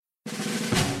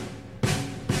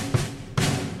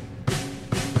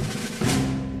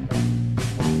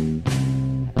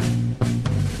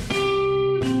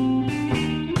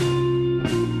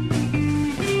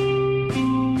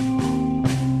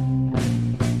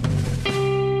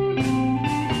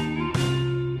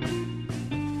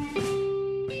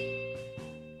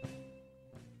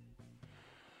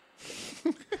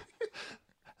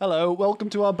Hello, welcome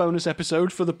to our bonus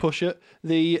episode for The Pusher.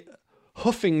 The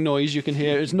huffing noise you can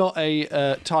hear is not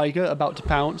a tiger about to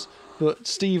pounce, but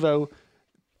Steve-O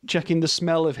checking the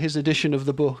smell of his edition of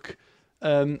the book.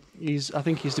 I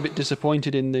think he's a bit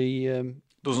disappointed in the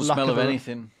doesn't lack smell of a-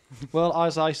 anything. Well,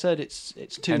 as I said, it's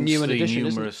too Hence new an the edition,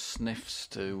 numerous isn't sniffs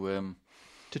to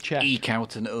check. eke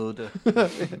out an odour.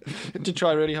 To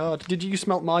try really hard. Did you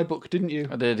smelt my book, didn't you?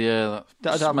 I did, yeah. That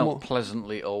That'd have smelled more-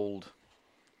 pleasantly old.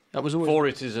 That was always... For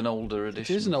it is an older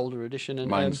edition. It is an older edition. And,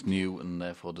 Mine's new and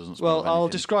therefore doesn't smell of well, I'll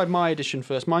anything. describe my edition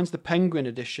first. Mine's the Penguin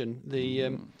edition,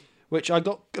 which I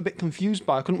got a bit confused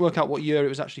by. I couldn't work out what year it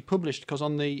was actually published because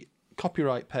on the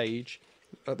copyright page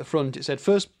at the front it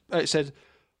said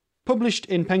published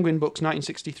in Penguin Books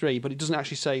 1963, but it doesn't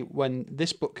actually say when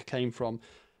this book came from.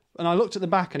 And I looked at the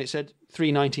back and it said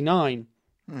 £3.99.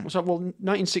 I was like, well,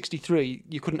 1963,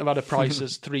 you couldn't have had a price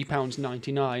as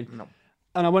 £3.99. No.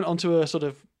 And I went onto a sort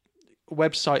of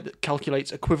website that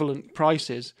calculates equivalent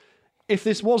prices. If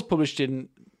this was published in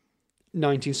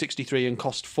 1963 and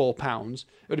cost £4, it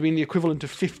would have been the equivalent of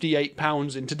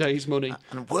 £58 in today's money.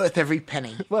 And worth every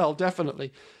penny. Well,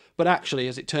 definitely. But actually,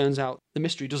 as it turns out, the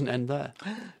mystery doesn't end there.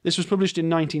 This was published in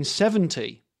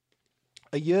 1970,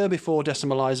 a year before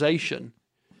decimalisation,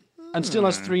 and still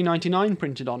has £3.99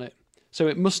 printed on it. So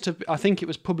it must have, I think it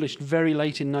was published very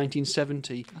late in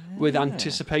 1970 with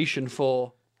anticipation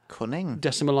for Cunning.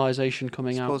 decimalisation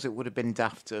coming I out. suppose it would have been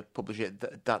daft to publish it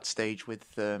at that stage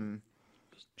with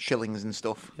shillings and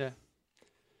stuff. Yeah.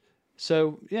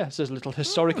 So, yes, there's a little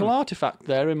historical artefact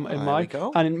there in There mine. we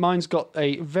go. And mine's got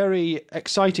a very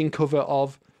exciting cover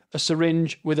of a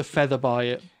syringe with a feather by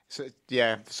it. So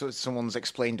yeah, so someone's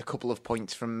explained a couple of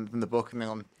points from the book, and they're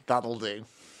on, that'll do.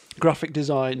 Graphic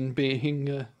design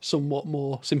being somewhat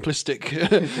more simplistic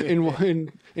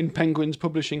in Penguin's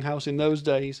publishing house in those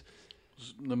days.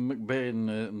 The McBain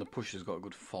and the Pusher's got a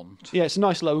good font. Yeah, it's a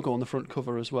nice logo on the front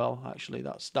cover as well, actually.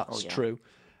 That's yeah. true.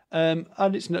 And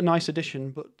it's a nice addition,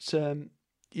 but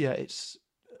yeah, it's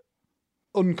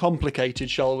uncomplicated,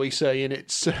 shall we say, in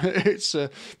its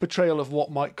portrayal of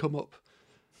what might come up.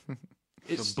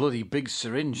 It's a bloody big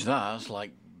syringe, that's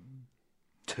like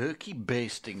turkey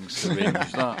basting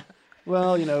syringe, that.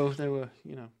 Well, they were,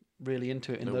 really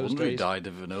into it in No those wonder he days. died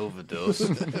of an overdose.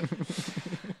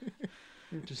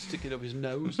 Just stick it up his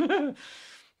nose.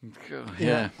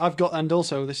 Yeah. I've got, and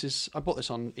also I bought this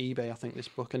on eBay, I think, this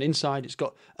book, and inside it's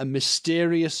got a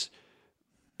mysterious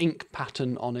ink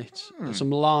pattern on it. And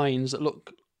some lines that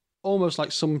look almost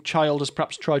like some child has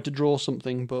perhaps tried to draw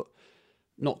something, but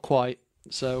not quite.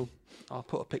 So I'll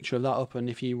put a picture of that up, and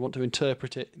if you want to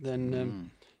interpret it, then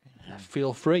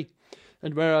feel free.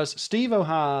 And whereas Steve-O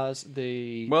has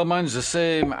the... Well, mine's the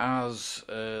same as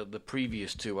the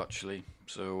previous two, actually.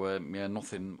 So,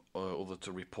 nothing other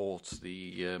to report.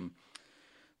 The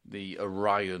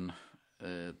Orion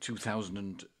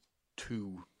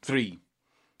 2003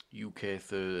 UK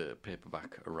third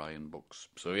paperback Orion books.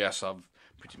 So, yes, I've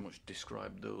pretty much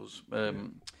described those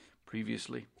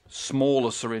previously.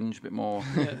 Smaller syringe, a bit more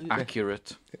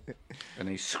accurate, and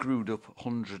a screwed up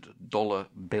 $100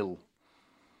 bill.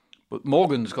 But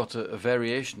Morgan's got a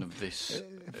variation of this.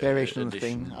 Variation of the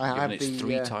edition, thing. I given have it's the,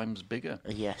 3 times bigger.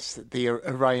 Yes, the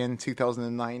Orion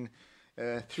 2009.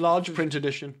 large print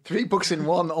edition. 3 books in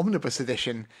one omnibus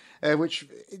edition, which,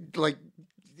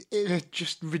 it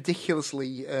just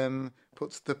ridiculously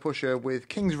puts the Pusher with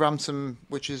King's Ransom,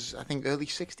 which is, I think, early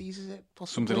 60s, is it?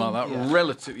 Possibly? Something like that. Yeah.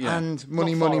 Relative, yeah. And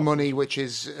Money, Not Money, far. Money, which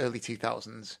is early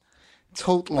 2000s.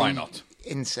 Totally Why not?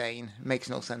 insane. Makes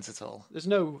no sense at all. There's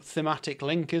no thematic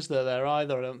link, is there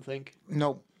either, I don't think.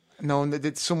 No,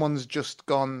 and someone's just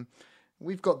gone,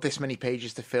 we've got this many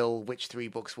pages to fill, which 3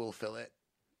 books will fill it?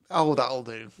 Oh, that'll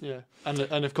do. Yeah, and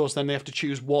of course then they have to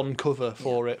choose one cover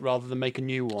for it rather than make a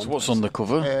new one. So what's on the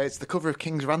cover? It's the cover of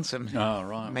King's Ransom. Oh,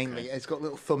 right. okay. Mainly, it's got a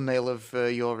little thumbnail of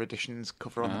your edition's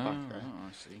cover on the back there.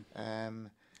 I see.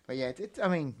 But yeah, I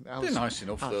mean, They're nice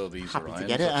enough, though, these happy to Orions,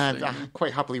 get it. actually. I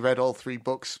quite happily read all 3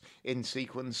 books in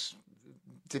sequence.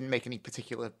 Didn't make any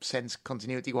particular sense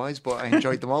continuity-wise, but I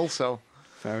enjoyed them all. So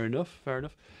Fair enough.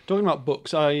 Talking about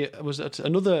books, I was at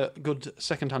another good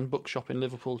second-hand bookshop in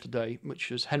Liverpool today,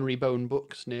 which was Henry Bone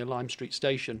Books near Lime Street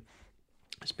Station.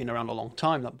 It's been around a long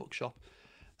time, that bookshop.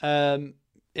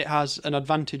 It has an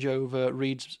advantage over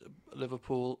Reed's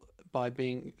Liverpool by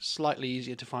being slightly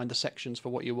easier to find the sections for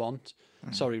what you want.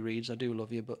 Sorry, Reeds, I do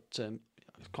love you, but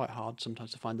it's quite hard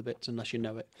sometimes to find the bits unless you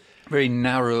know it. Very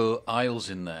narrow aisles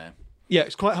in there. Yeah,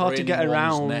 it's quite hard to get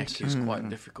around. Neck is quite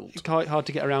difficult. It's quite hard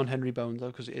to get around Henry Bone,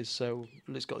 though, because it's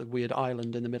got a weird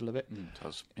island in the middle of it. It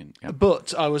has yeah.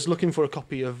 But I was looking for a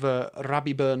copy of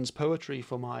Rabbie Burns' poetry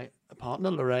for my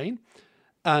partner, Lorraine,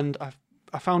 And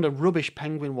I found a rubbish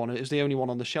penguin one. It was the only one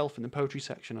on the shelf in the poetry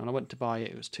section, and I went to buy it.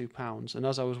 It was £2. And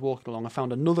as I was walking along, I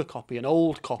found another copy, an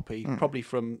old copy, probably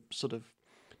from sort of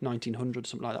 1900,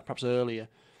 something like that, perhaps earlier.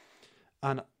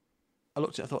 And I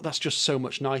looked at it, I thought, that's just so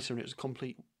much nicer. And it was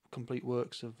complete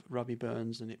works of Robbie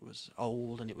Burns, and it was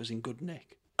old, and it was in good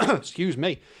nick. Excuse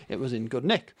me, it was in good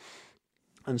nick.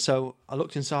 And so I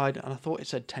looked inside, and I thought it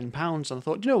said £10. And I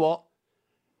thought, do you know what?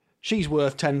 She's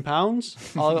worth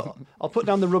 £10. I'll put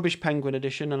down the rubbish penguin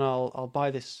edition, and I'll buy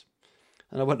this.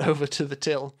 And I went over to the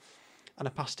till, and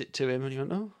I passed it to him, and he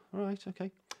went, "Oh, all right,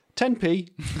 okay, 10p."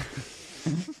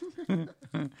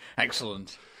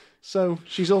 Excellent. So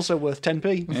she's also worth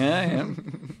 10p. Yeah.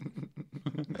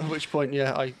 At which point,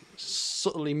 I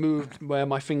subtly moved where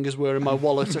my fingers were in my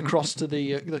wallet across to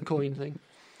the coin thing.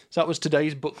 So that was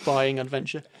today's book buying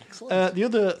adventure. Excellent. The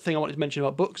other thing I wanted to mention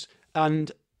about books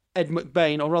and Ed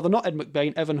McBain, or rather not Ed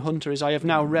McBain, Evan Hunter, is I have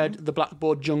now read The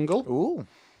Blackboard Jungle, Ooh.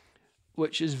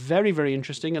 which is very, very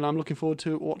interesting, and I'm looking forward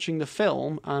to watching the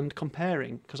film and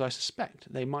comparing, because I suspect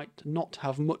they might not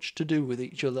have much to do with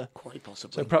each other. Quite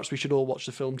possibly. So perhaps we should all watch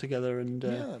the film together and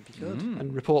that'd be good.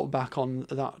 and report back on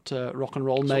that rock and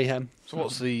roll mayhem. So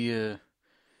what's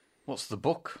the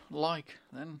book like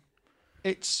then?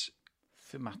 It's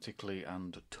Thematically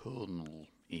and tonally.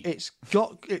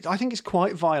 I think it's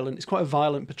quite violent. It's quite a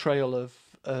violent portrayal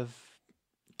of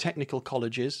technical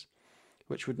colleges,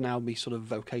 which would now be sort of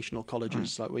vocational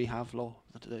colleges like we have,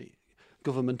 that the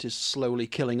government is slowly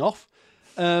killing off.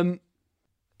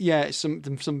 It's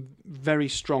some very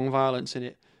strong violence in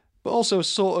it, but also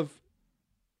sort of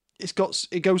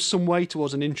it goes some way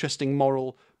towards an interesting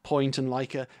moral point and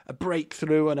like a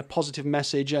breakthrough and a positive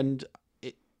message, and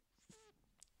it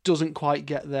doesn't quite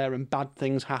get there, and bad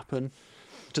things happen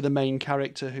to the main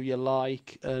character who you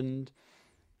like, and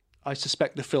I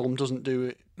suspect the film doesn't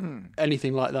do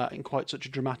anything like that in quite such a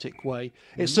dramatic way.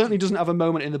 It certainly doesn't have a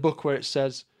moment in the book where it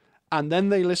says, "And then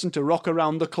they listened to Rock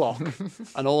Around the Clock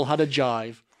and all had a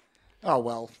jive." Oh,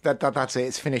 well, that's it.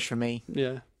 It's finished for me.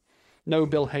 Yeah. No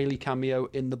Bill Haley cameo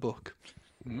in the book.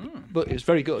 But it was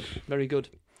very good. Very good.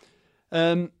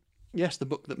 Yes, the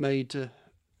book that made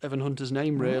Evan Hunter's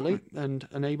name, really, and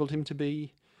enabled him to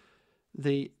be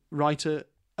the writer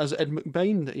as Ed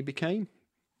McBain that he became.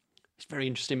 He's a very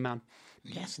interesting man.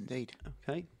 Yes, indeed.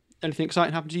 Okay. Anything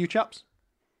exciting happened to you, chaps?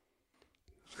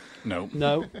 No.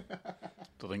 No?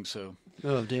 Don't think so.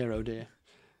 Oh, dear, oh, dear.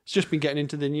 It's just been getting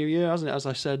into the new year, hasn't it? As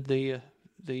I said, the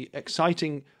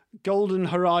exciting golden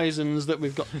horizons that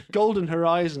we've got. Golden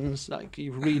horizons, like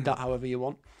you read that however you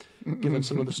want, given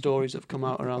some of the stories that have come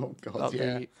out around about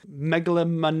the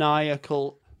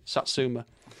megalomaniacal Satsuma.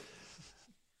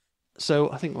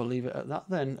 So I think we'll leave it at that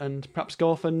then, and perhaps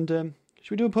go off and should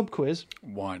we do a pub quiz?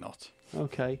 Why not?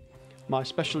 Okay. My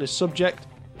specialist subject,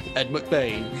 Ed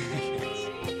McBain.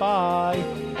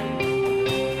 Bye.